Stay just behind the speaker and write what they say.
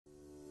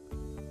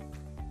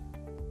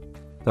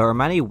There are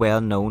many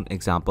well-known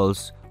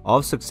examples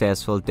of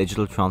successful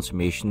digital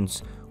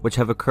transformations which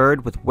have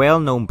occurred with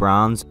well-known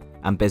brands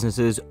and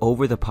businesses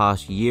over the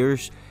past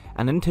years,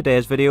 and in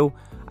today's video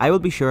I will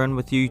be sharing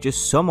with you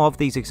just some of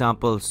these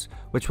examples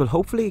which will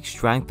hopefully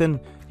strengthen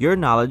your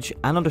knowledge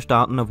and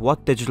understanding of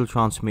what digital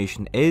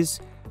transformation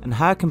is and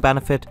how it can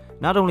benefit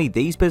not only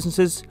these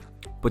businesses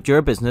but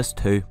your business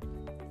too.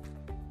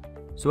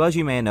 So as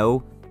you may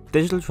know,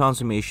 digital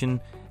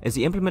transformation is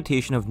the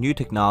implementation of new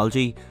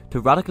technology to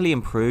radically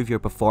improve your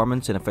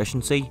performance and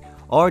efficiency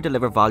or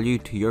deliver value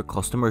to your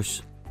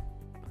customers.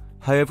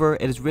 However,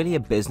 it is really a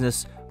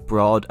business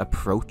broad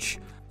approach,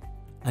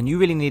 and you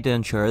really need to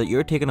ensure that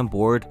you're taking on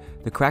board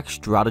the correct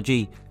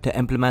strategy to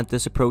implement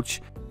this approach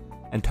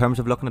in terms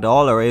of looking at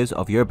all areas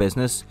of your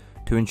business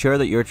to ensure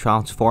that you're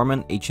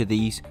transforming each of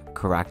these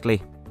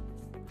correctly.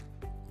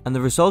 And the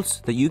results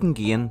that you can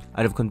gain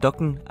out of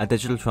conducting a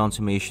digital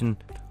transformation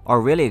are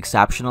really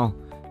exceptional.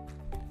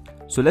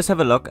 So let's have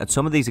a look at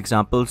some of these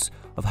examples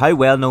of how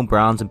well-known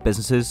brands and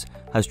businesses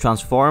has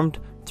transformed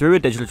through a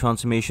digital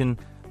transformation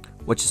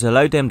which has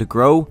allowed them to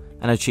grow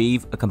and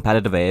achieve a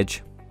competitive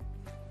edge.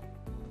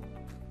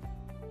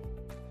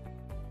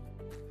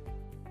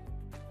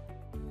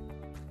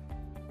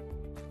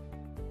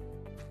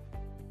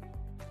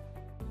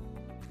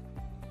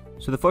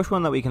 So the first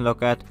one that we can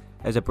look at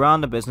is a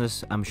brand of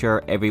business I'm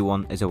sure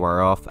everyone is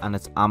aware of, and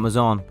it's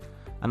Amazon.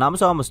 And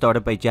Amazon was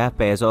started by Jeff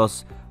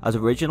Bezos as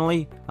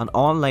originally an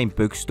online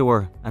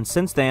bookstore, and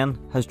since then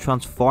has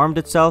transformed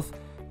itself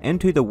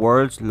into the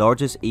world's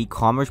largest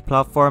e-commerce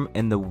platform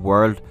in the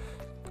world.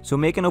 So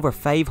making over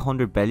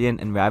 500 billion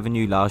in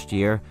revenue last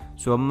year,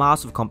 so a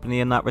massive company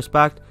in that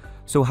respect.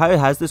 So how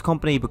has this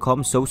company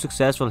become so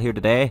successful here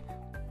today?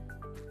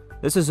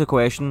 This is a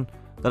question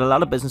that a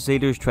lot of business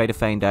leaders try to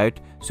find out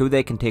so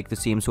they can take the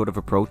same sort of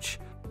approach.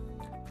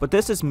 But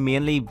this has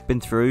mainly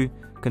been through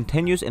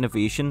continuous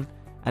innovation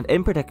and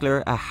in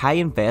particular a high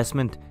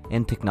investment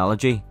in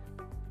technology,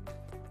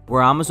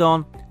 where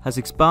Amazon has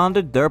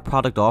expanded their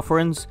product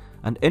offerings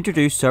and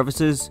introduced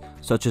services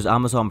such as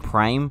Amazon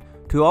Prime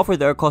to offer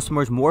their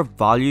customers more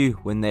value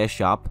when they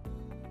shop.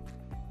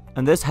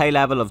 And this high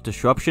level of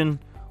disruption,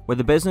 where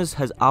the business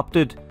has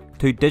opted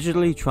to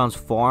digitally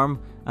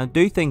transform and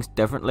do things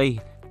differently,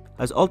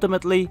 has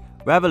ultimately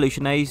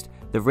revolutionized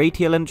the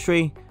retail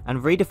industry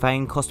and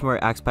redefined customer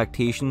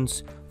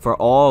expectations for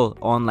all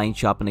online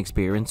shopping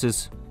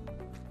experiences.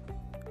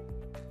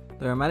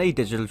 There are many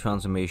digital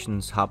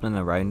transformations happening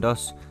around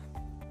us,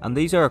 and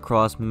these are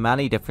across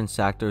many different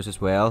sectors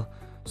as well,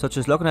 such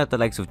as looking at the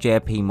likes of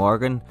JP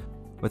Morgan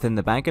within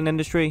the banking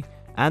industry,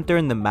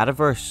 entering the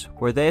metaverse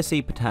where they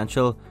see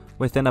potential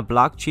within a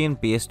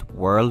blockchain based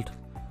world.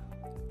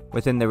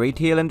 Within the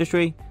retail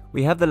industry,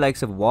 we have the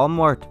likes of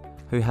Walmart,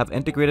 who have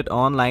integrated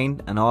online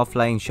and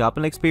offline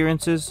shopping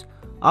experiences,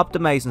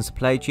 optimizing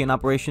supply chain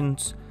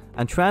operations,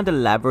 and trying to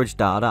leverage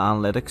data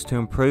analytics to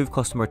improve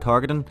customer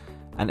targeting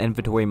and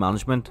inventory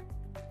management.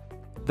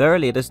 Their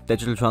latest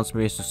digital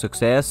transformation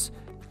success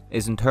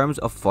is in terms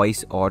of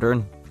voice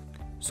ordering.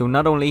 So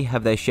not only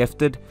have they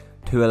shifted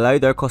to allow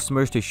their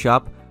customers to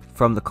shop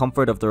from the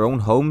comfort of their own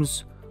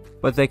homes,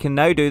 but they can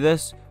now do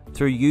this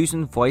through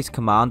using voice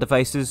command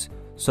devices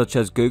such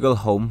as Google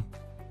Home.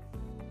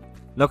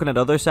 Looking at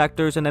other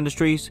sectors and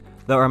industries,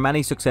 there are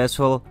many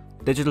successful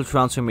digital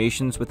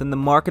transformations within the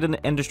marketing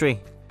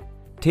industry.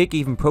 Take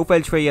even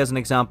ProfileTree as an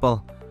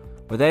example,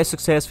 where they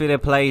successfully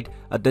applied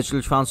a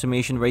digital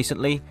transformation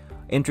recently,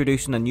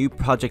 introducing a new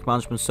project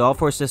management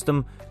software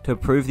system to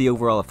improve the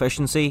overall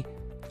efficiency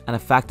and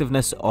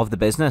effectiveness of the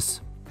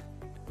business.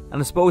 And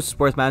I suppose it's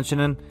worth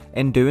mentioning,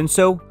 in doing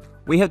so,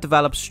 we have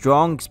developed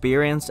strong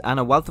experience and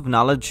a wealth of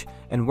knowledge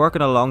in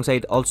working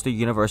alongside Ulster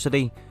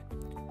University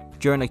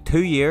during a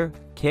 2-year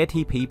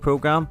KTP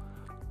program,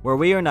 where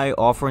we are now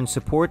offering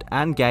support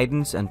and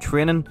guidance and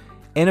training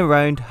in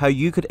around how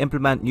you could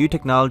implement new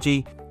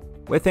technology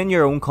within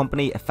your own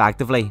company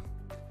effectively.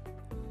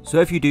 So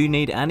if you do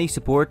need any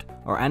support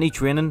or any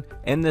training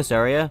in this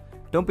area,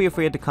 don't be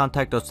afraid to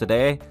contact us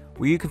today,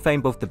 where you can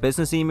find both the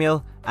business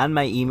email and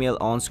my email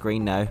on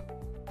screen now.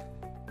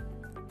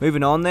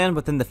 Moving on then,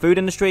 within the food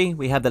industry,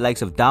 we have the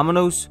likes of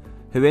Domino's,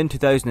 who in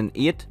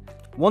 2008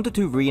 wanted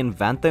to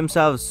reinvent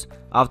themselves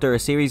after a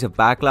series of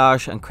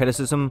backlash and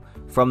criticism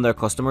from their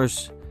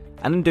customers,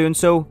 and in doing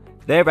so,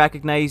 they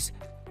recognised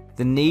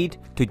the need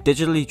to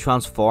digitally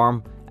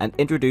transform and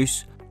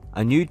introduce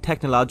a new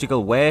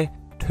technological way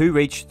to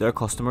reach their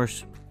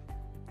customers.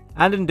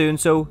 And in doing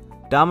so,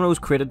 Domino's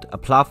created a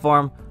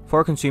platform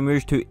for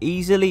consumers to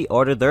easily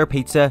order their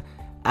pizza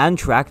and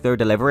track their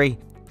delivery.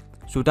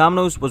 So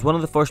Domino's was one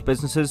of the first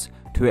businesses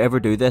to ever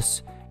do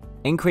this,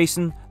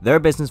 increasing their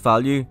business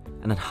value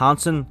and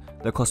enhancing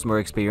their customer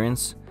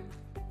experience.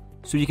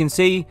 So you can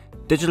see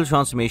digital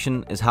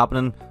transformation is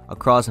happening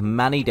across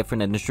many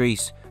different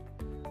industries.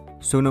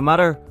 So no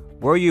matter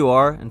where you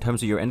are in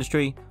terms of your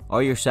industry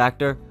or your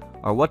sector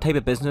or what type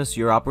of business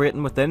you're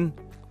operating within,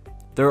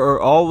 there are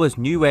always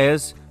new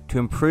ways to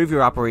improve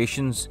your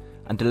operations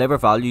and deliver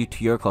value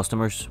to your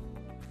customers.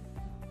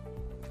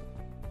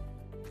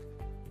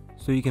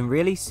 So you can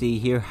really see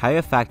here how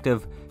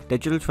effective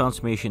digital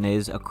transformation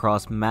is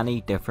across many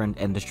different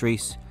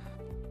industries.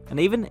 And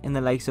even in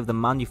the likes of the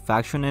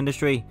manufacturing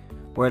industry,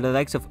 where the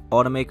likes of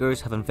automakers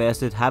have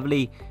invested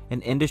heavily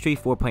in Industry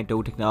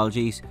 4.0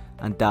 technologies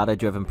and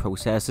data-driven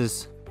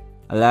processes,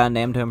 allowing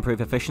them to improve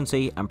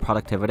efficiency and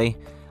productivity.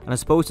 And I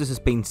suppose this has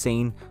been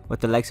seen with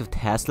the likes of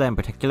Tesla in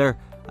particular,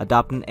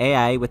 adopting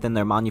AI within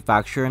their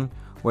manufacturing,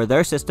 where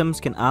their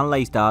systems can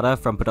analyse data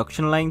from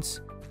production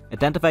lines,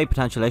 identify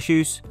potential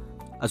issues,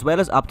 as well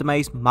as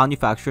optimise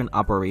manufacturing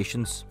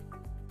operations.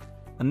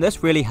 And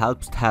this really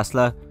helps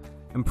Tesla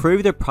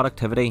improve their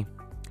productivity,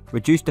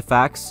 reduce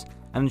defects,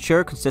 and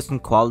ensure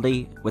consistent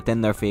quality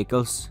within their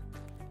vehicles.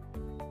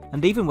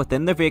 And even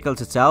within their vehicles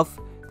itself,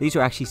 these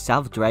are actually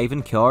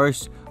self-driving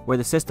cars, where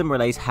the system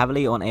relies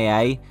heavily on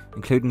AI,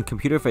 including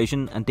computer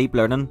vision and deep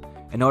learning,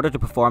 in order to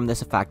perform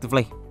this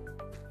effectively.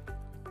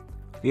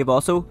 We have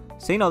also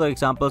seen other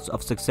examples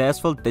of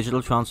successful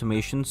digital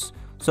transformations,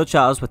 such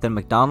as within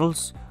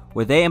McDonald's,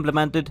 where they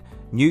implemented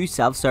new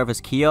self-service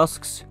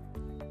kiosks,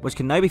 which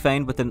can now be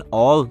found within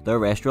all their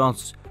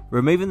restaurants,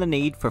 removing the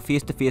need for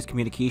face-to-face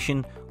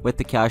communication with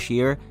the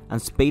cashier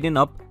and speeding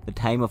up the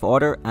time of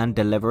order and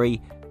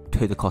delivery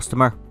to the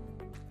customer.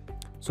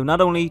 So not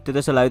only did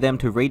this allow them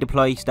to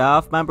redeploy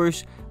staff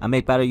members and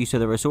make better use of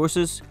their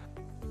resources,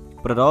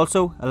 but it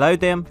also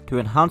allowed them to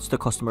enhance the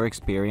customer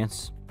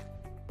experience.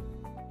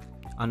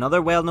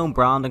 Another well-known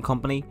brand and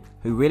company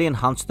who really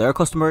enhanced their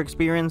customer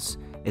experience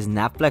is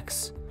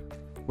Netflix,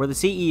 where the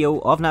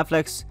CEO of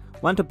Netflix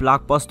went to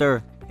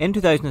Blockbuster in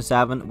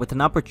 2007 with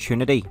an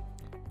opportunity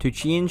to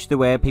change the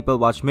way people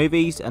watch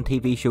movies and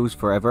TV shows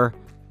forever.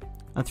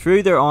 And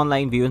through their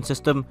online viewing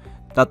system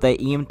that they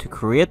aimed to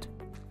create,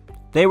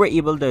 they were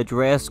able to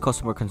address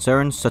customer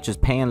concerns such as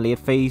paying late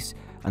fees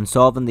and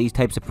solving these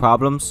types of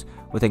problems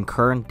within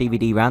current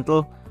DVD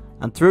rental.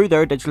 And through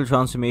their digital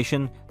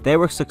transformation, they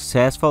were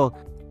successful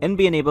in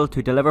being able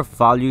to deliver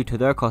value to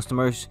their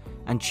customers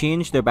and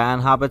change their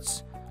buying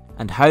habits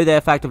and how they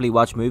effectively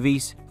watch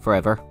movies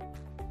forever.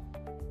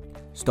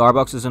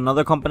 Starbucks is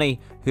another company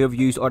who have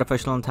used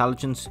artificial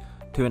intelligence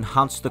to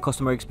enhance the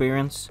customer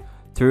experience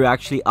through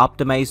actually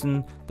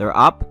optimizing their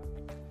app,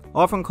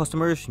 offering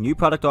customers new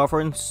product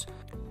offerings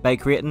by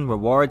creating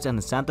rewards and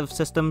incentive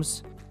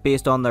systems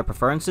based on their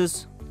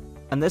preferences,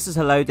 and this has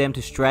allowed them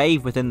to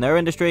strive within their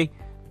industry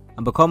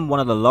and become one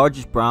of the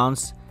largest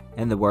brands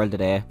in the world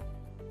today.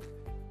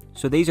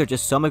 So these are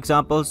just some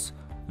examples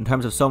in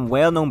terms of some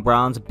well-known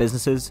brands and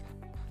businesses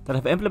that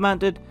have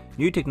implemented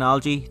new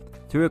technology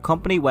through a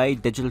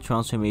company-wide digital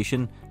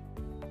transformation.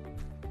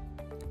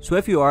 So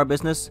if you are a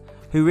business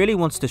who really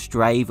wants to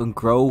strive and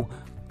grow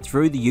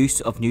through the use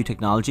of new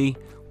technology,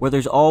 where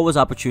there's always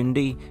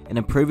opportunity in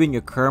improving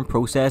your current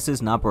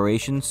processes and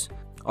operations,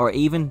 or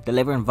even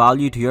delivering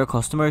value to your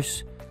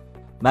customers,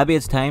 maybe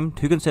it's time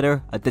to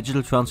consider a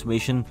digital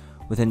transformation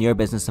within your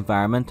business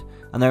environment.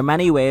 And there are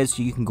many ways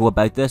you can go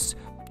about this,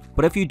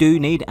 but if you do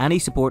need any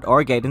support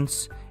or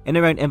guidance in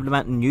around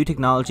implementing new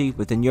technology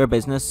within your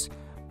business,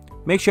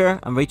 make sure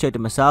and reach out to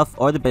myself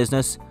or the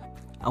business,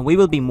 and we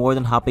will be more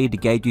than happy to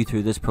guide you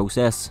through this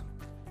process.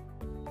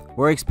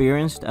 We're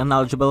experienced and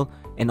knowledgeable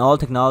in all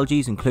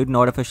technologies, including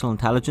artificial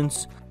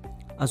intelligence,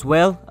 as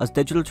well as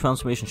digital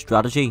transformation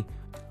strategy,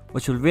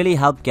 which will really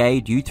help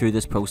guide you through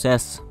this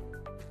process.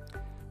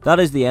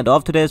 That is the end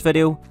of today's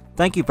video.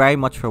 Thank you very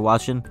much for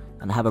watching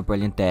and have a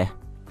brilliant day.